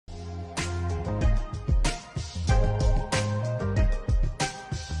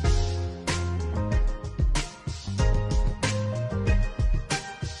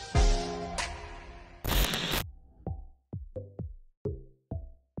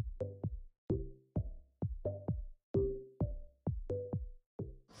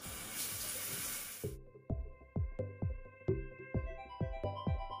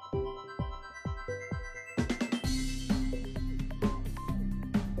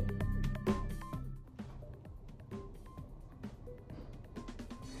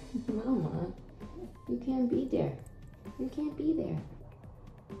Mama, you can't be there. You can't be there.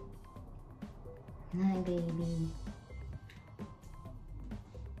 Hi, baby.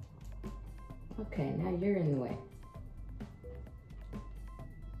 Okay, now you're in the way.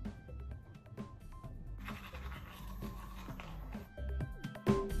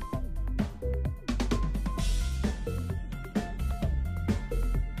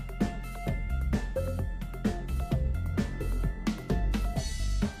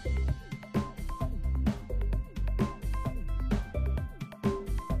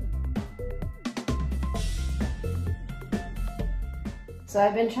 So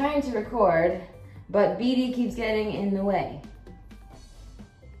I've been trying to record, but BD keeps getting in the way.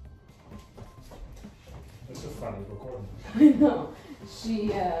 This is funny recording. I know.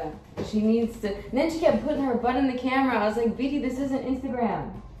 She needs to. And then she kept putting her butt in the camera. I was like, BD, this isn't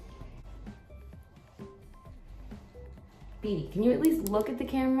Instagram. BD, can you at least look at the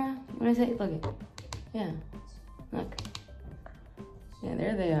camera? What did I say? Look at. Yeah. Look. Yeah,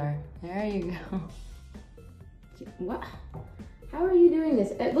 there they are. There you go. What? How are you doing this?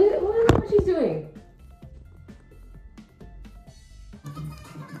 Look at what she's doing.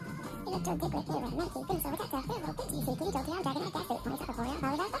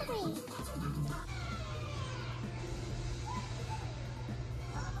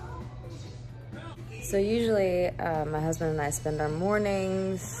 So usually my husband and I spend our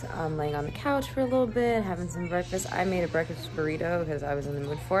mornings laying on the couch for a little bit, having some breakfast. I made a breakfast burrito because I was in the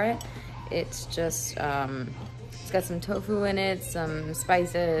mood for it. It's just, it's got some tofu in it, some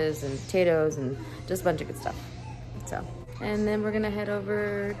spices and potatoes and just a bunch of good stuff. So, and then we're gonna head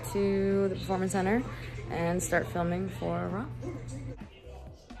over to the Performance Center and start filming for Raw.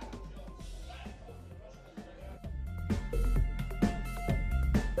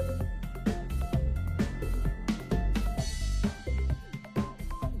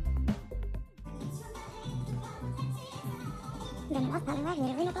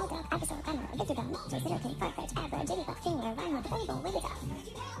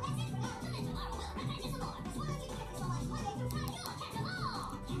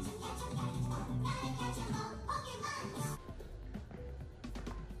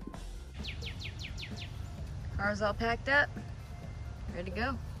 Car's all packed up, ready to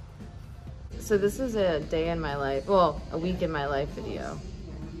go. So this is a day in my life, well, a week in my life video.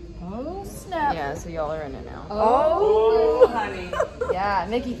 Oh snap. Yeah, so y'all are in it now. Oh, honey. Yeah,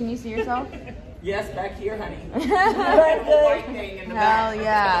 Mickey, can you see yourself? Yes, back here, honey. birthday. In the Hell back.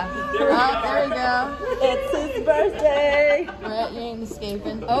 yeah. There we go. It's his birthday. Right, you ain't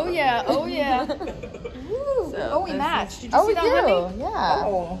escaping. Oh yeah, oh yeah. So, Oh, we this matched. is- Did you Oh, see we that, do. honey? Yeah.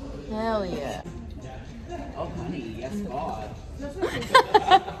 Oh. Hell yeah. Oh, honey, yes, God.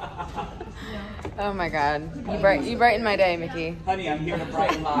 Oh my God. You brighten my day, Mickey. Honey, I'm here to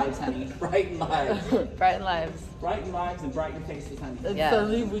brighten lives, honey. Brighten lives. Brighten lives. Brighten lives and brighten faces, honey. It's Yeah. the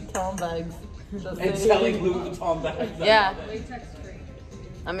Louis Vuitton bags. And selling Louis Vuitton bags. Yeah.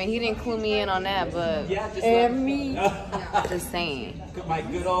 I mean, he didn't clue me in on that, but Yeah, just And me. just saying. My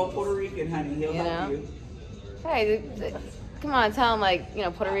good old Puerto Rican, honey. He'll You help know? you. Hey, come on, tell him, like, you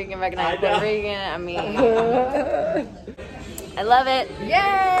know, Puerto Rican recognize I know. Puerto Rican. I mean, I love it.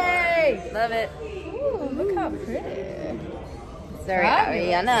 Yay! Love it. Ooh, look how pretty. Sorry,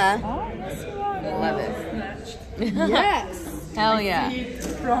 Ariana. Love it. Yes. Hell yeah.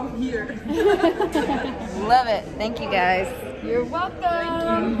 From here. Love it. Thank you, guys. You're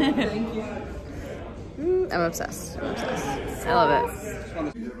welcome. Thank you. I'm obsessed. I'm obsessed. I love it.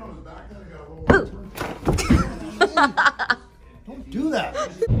 Don't do that.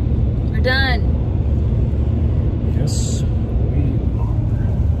 We're done. Yes, we are.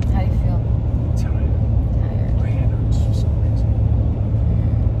 How do you feel? Tired. My hand hurts for some reason.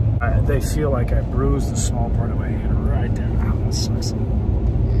 They feel like I bruised a small part of my hand right there. Ow, that sucks.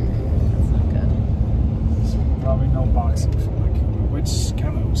 That's not good. So probably no boxing for like, which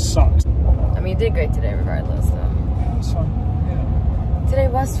kind of sucks. I mean, you did great today, regardless, though. Yeah, it was fun. Yeah. Today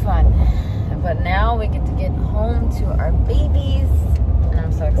was fun, but now we get to get home to our babies, and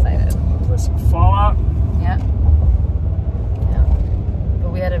I'm so excited. Play some Fallout. Yeah. Yeah.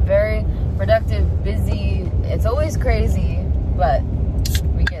 But we had a very productive, busy. It's always crazy, but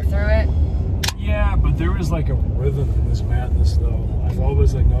we get through it. Yeah, but there is like a rhythm in this madness, though. I've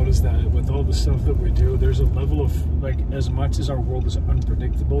always like noticed that with all the stuff that we do, there's a level of like, as much as our world is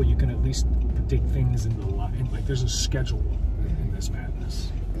unpredictable, you can at least predict things in the line. Like there's a schedule in this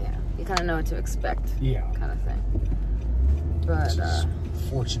madness. Yeah, you kind of know what to expect. Yeah, Kind of thing. But which is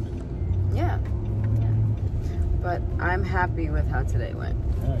fortunate. yeah. But I'm happy with how today went.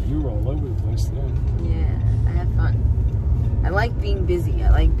 Yeah, you were all over the place today. Yeah, I had fun. I like being busy. I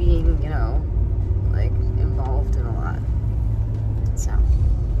like being, you know, like involved in a lot. So,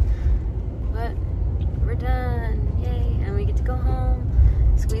 but we're done. Yay. And we get to go home,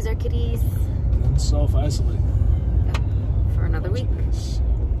 squeeze our kitties. And then self-isolate. Yep. For another week.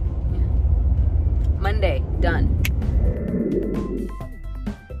 Yeah. Monday, done.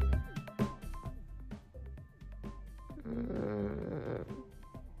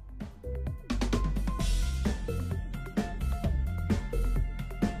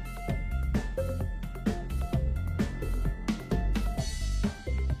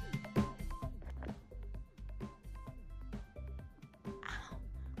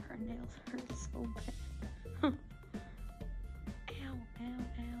 Her nails hurt so bad. Ow, ow,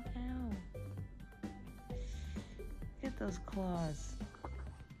 ow, ow. Get those claws.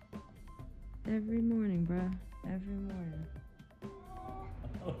 Every morning, bruh. Every morning.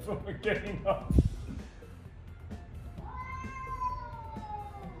 We're getting up.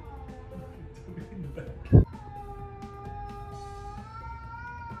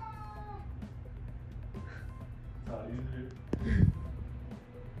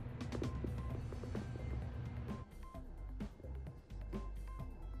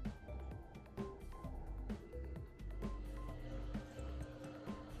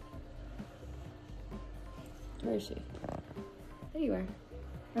 Where is she? There you are.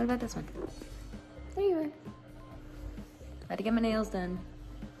 What about this one? There you are. Had to get my nails done.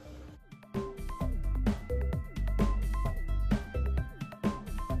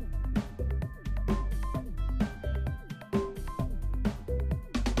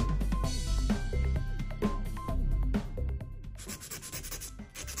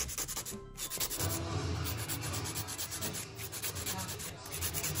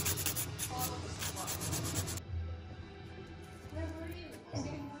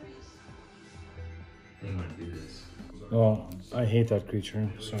 Well, I hate that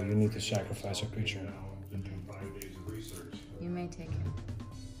creature, so you need to sacrifice a creature. You may take him.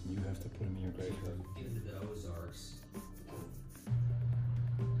 You have to put him in your graveyard.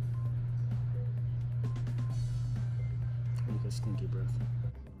 With a stinky breath.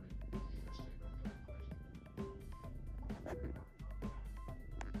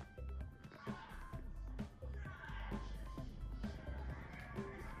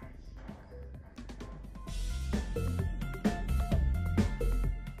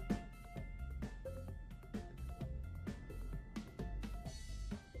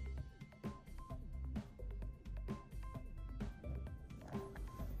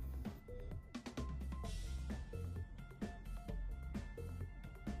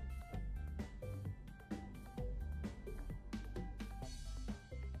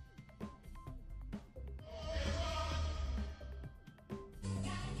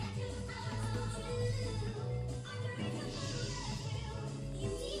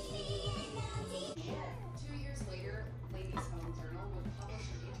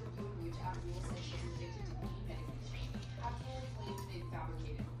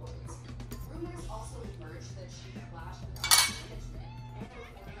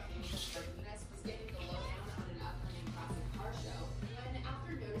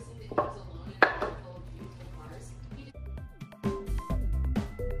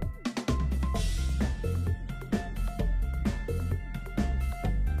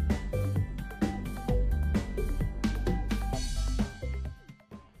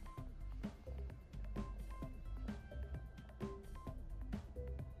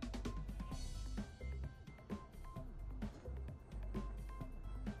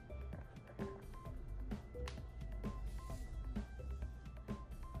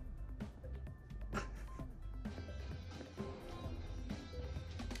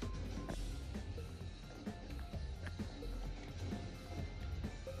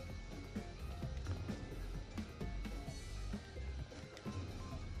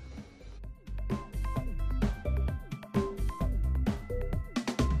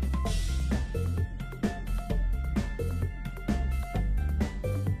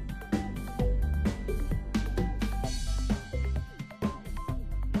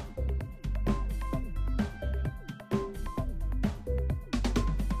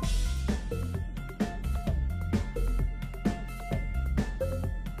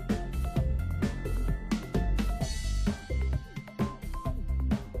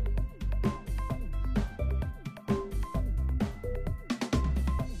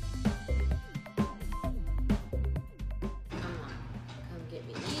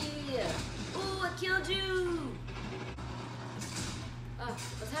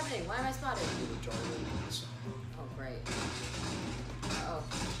 What's happening? Why am I spotted? Oh, great. Oh,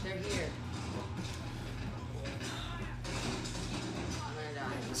 they're here.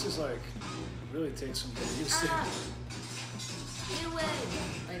 This is like, really takes some getting used to. Get away!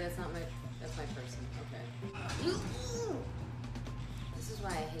 Wait, that's my person. Okay. This is why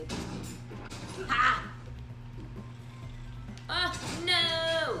I hate this game. Ha! Oh,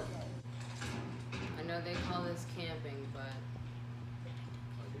 no! I know they call this camping, but...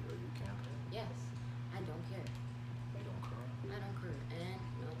 Are you camping? Yes, I don't care. You don't cry? I don't care. And,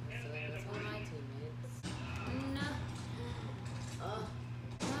 no, that's one of my teammates. No. Oh.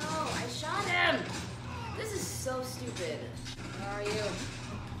 No, I shot him! This is so stupid. Where are you?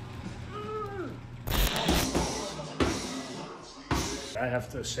 I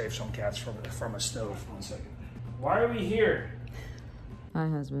have to save some cats from a stove. 1 second. Why are we here? Hi,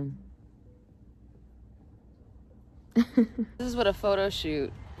 husband. This is what a photo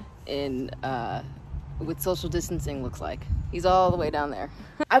shoot in with social distancing looks like. He's all the way down there.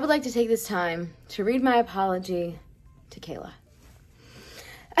 I would like to take this time to read my apology to Kayla.